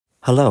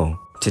Hello,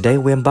 today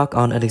we embark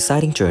on an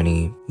exciting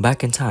journey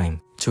back in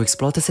time to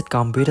explore the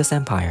sitcom Brittas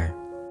Empire.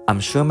 I'm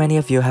sure many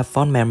of you have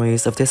fond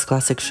memories of this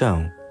classic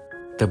show.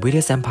 The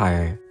Brittas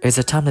Empire is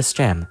a timeless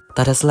gem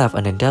that has left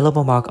an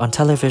indelible mark on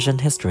television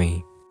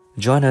history.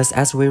 Join us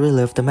as we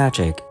relive the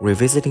magic,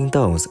 revisiting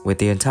those with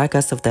the entire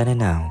cast of then and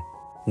now.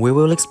 We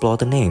will explore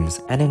the names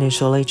and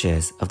initial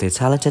ages of the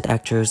talented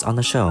actors on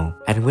the show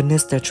and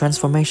witness their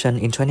transformation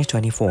in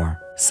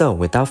 2024. So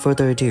without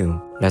further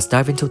ado, let's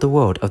dive into the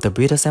world of the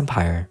Brittas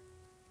Empire.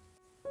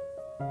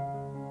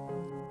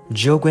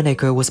 Jo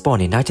Greenacre was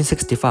born in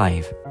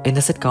 1965. In the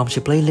sitcom,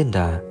 she played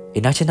Linda.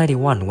 In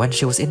 1991, when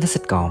she was in the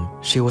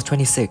sitcom, she was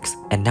 26,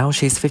 and now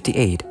she's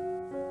 58.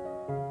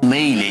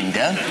 Me,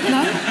 Linda?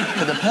 No.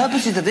 For the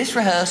purposes of this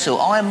rehearsal,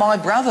 I am my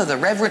brother, the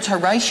Reverend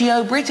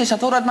Horatio Brittas. I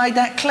thought I'd made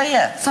that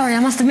clear. Sorry, I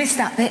must have missed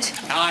that bit.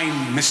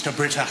 I'm Mr.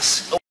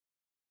 Brittas.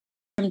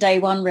 From day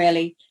one,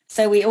 really.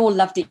 So we all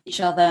loved each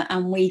other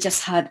and we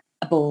just had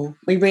a ball.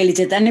 We really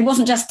did. And it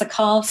wasn't just the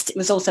cast, it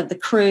was also the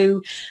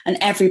crew and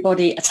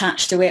everybody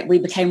attached to it. We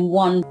became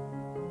one.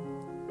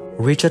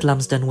 Richard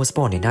Lumsden was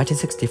born in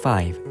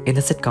 1965. In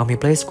the sitcom, he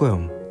plays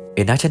Groom.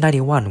 In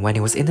 1991, when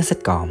he was in the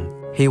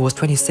sitcom, he was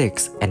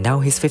 26 and now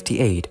he's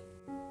 58.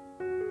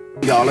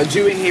 Darla,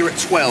 due in here at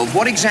 12.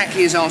 What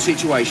exactly is our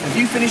situation? Have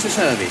you finished the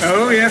service?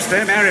 Oh, yes,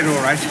 they're married,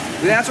 all right.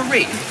 Without a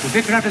ring? The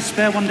vicar had to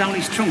spare one down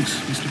his trunks,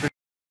 Mr. Brittas.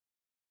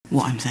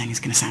 What I'm saying is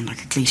going to sound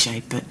like a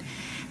cliche, but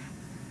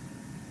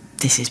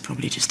this is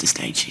probably just a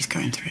stage she's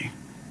going through.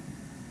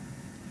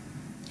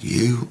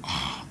 You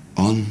are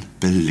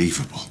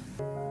unbelievable.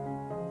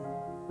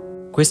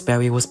 Chris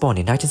Barrie was born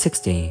in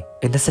 1960.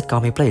 In the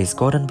sitcom, he plays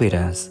Gordon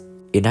Brittas.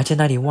 In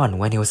 1991,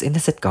 when he was in the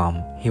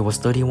sitcom, he was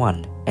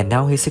 31, and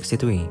now he's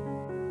 63.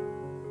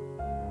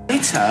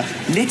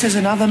 Litter's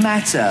another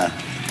matter.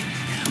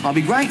 I'll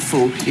be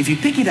grateful if you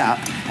pick it up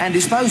and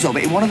dispose of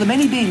it in one of the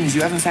many bins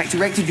you have in fact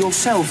erected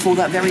yourself for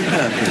that very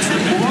purpose.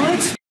 All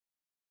right?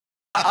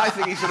 I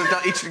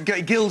think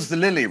he gilds the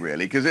lily,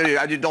 really, because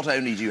not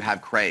only do you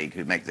have Craig,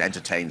 who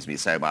entertains me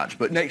so much,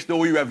 but next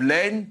door you have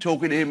Len,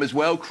 talking to him as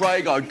well.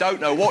 Craig, I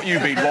don't know what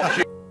you've been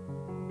watching.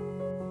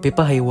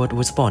 Pippa Haywood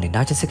was born in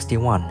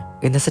 1961.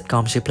 In the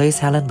sitcom, she plays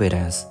Helen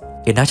Brittas.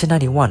 In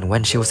 1991,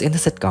 when she was in the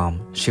sitcom,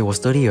 she was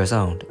 30 years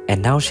old,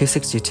 and now she's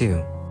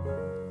 62.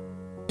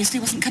 He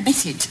wasn't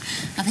committed.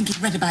 I think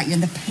he'd read about you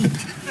in the paper.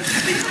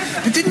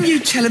 But didn't you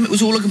tell him it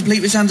was all a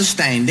complete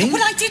misunderstanding?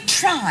 Well, I did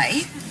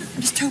try.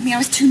 He just told me I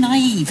was too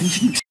naive and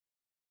couldn't.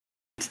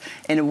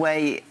 In a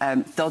way,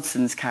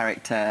 Dodson's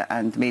character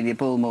and Amelia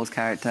Bullmore's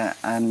character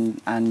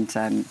and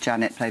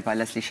Janet, played by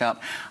Leslie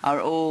Sharp,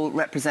 are all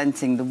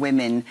representing the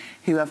women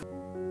who have...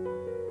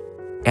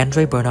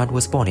 Andre Bernard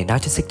was born in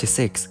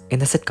 1966. In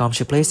the sitcom,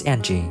 she plays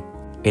Angie.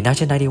 In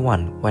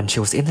 1991, when she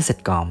was in the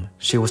sitcom,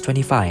 she was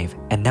 25,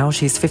 and now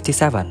she's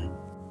 57.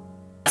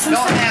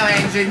 Not now,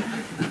 Angie.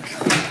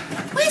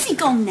 Where's he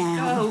gone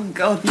now? Oh,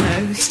 God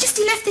knows. It's just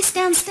he left this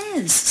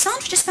downstairs.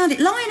 Sandra just found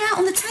it lying out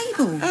on the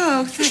table.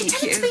 Oh, You thank should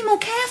tell you. him to be more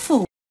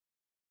careful.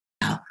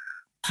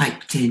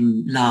 Piped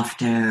in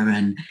laughter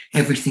and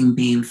everything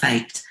being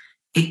faked.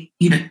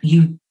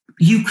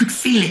 You could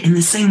feel it in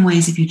the same way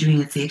as if you're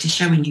doing a theatre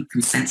show and you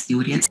can sense the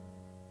audience.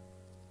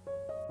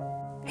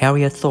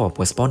 Harriet Thorpe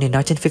was born in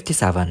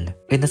 1957.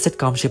 In the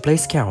sitcom, she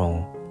plays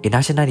Carol. In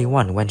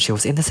 1991, when she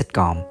was in the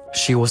sitcom,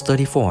 she was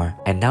 34,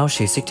 and now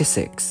she's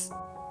 66.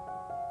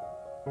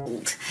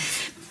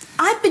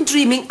 I've been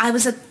dreaming I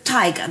was a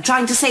tiger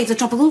trying to save the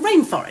tropical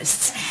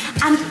rainforests.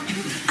 And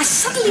I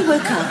suddenly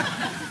woke up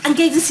and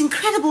gave this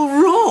incredible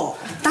roar.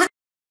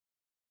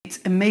 It's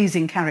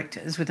amazing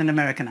characters with an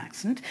American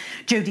accent.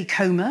 Jodie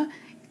Comer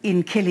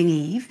in Killing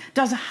Eve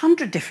does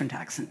 100 different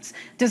accents.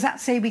 Does that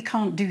say we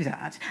can't do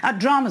that? At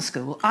drama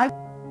school,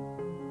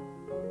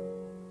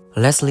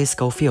 Leslie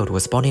Schofield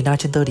was born in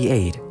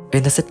 1938.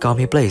 In the sitcom,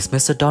 he plays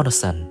Mr.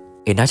 Donaldson.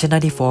 In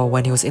 1994,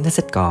 when he was in the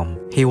sitcom,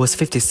 he was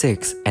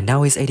 56, and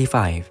now he's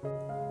 85.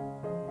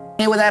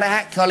 Here without a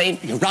hat, Colin.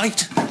 You're right,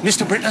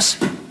 Mr. Brittas.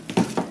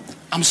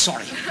 I'm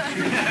sorry.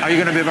 Are you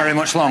going to be very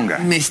much longer?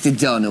 Mr.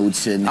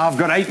 Donaldson. I've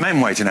got 8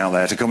 men waiting out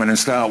there to come in and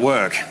start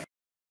work.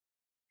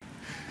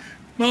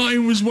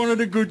 Martin was one of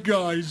the good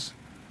guys.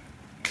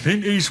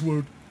 Clint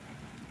Eastwood.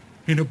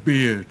 In a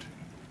beard.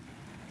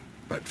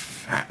 But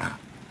fatter.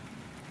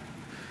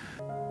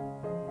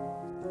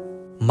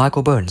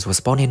 Michael Burns was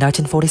born in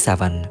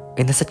 1947.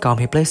 In the sitcom,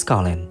 he plays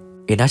Colin.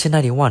 In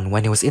 1991,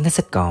 when he was in the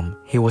sitcom,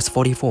 he was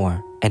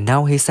 44, and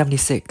now he's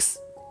 76.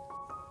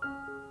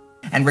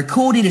 And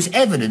recorded as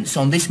evidence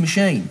on this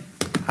machine.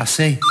 I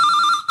see.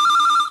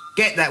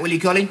 Get that, will you,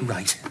 Colin?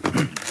 Right.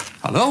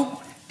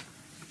 Hello?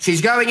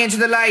 She's going into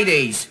the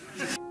ladies.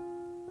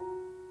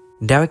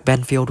 Derek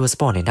Benfield was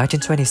born in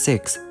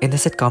 1926. In the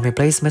sitcom, he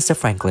plays Mr.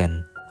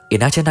 Franklin. In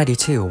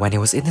 1992, when he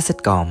was in the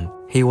sitcom,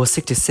 he was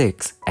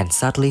 66, and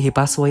sadly he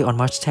passed away on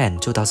March 10,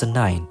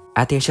 2009,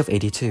 at the age of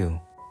 82.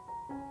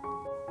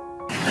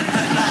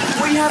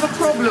 We have a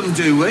problem,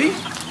 do we?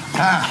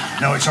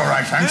 No, it's all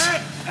right, thanks.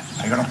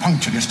 I got a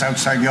puncture just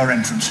outside your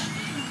entrance.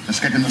 Let's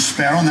get in the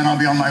spare and then I'll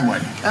be on my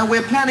way.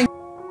 We're planning...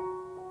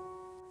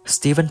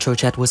 Stephen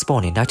Churchet was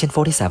born in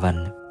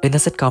 1947. In the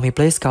sitcom, he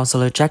plays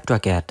Counselor Jack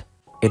Draggett.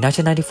 In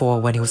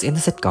 1994, when he was in the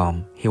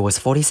sitcom, he was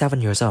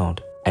 47 years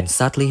old, and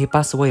sadly he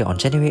passed away on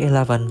January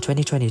 11,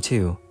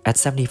 2022, at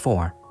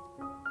 74.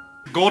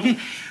 Gordon,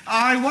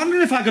 I wonder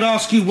if I could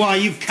ask you why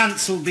you've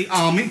cancelled the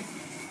army?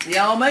 The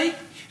army?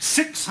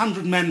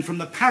 600 men from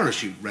the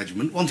parachute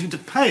regiment wanting to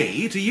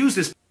pay to use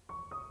this...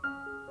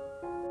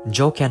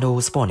 Jo Kendall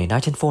was born in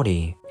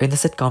 1940. In the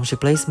sitcom, she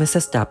plays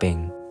Mrs.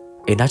 Dapping.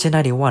 In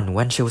 1991,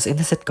 when she was in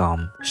the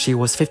sitcom, she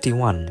was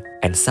 51,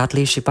 and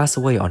sadly she passed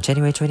away on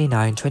January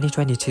 29,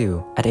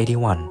 2022, at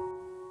 81.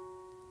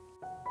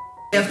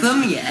 Of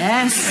them,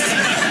 yes.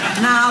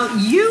 Now,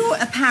 you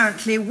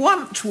apparently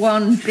want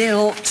one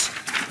built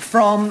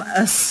from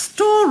a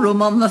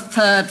storeroom on the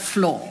 3rd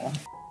floor.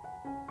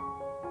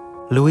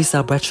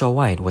 Louisa Bradshaw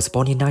White was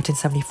born in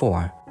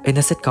 1974. In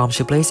the sitcom,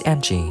 she plays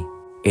Angie.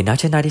 In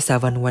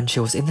 1997, when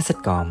she was in the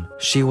sitcom,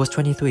 she was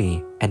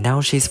 23, and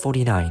now she's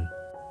 49.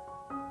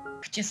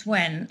 Just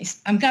went,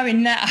 I'm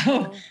going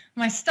now.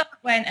 My stock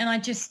went, and I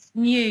just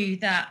knew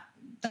that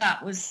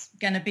that was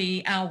going to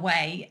be our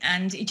way,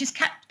 and it just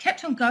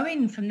kept on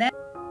going from there.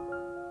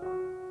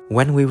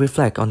 When we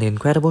reflect on the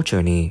incredible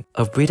journey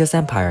of Brittas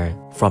Empire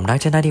from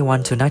 1991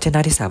 to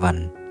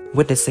 1997,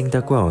 witnessing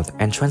their growth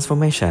and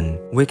transformation,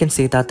 we can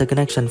see that the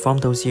connection from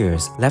those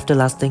years left a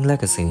lasting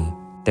legacy.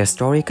 Their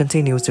story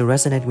continues to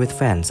resonate with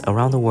fans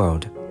around the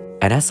world.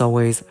 And as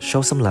always,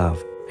 show some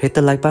love, hit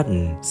the like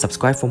button,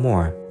 subscribe for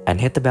more, and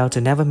hit the bell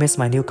to never miss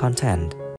my new content.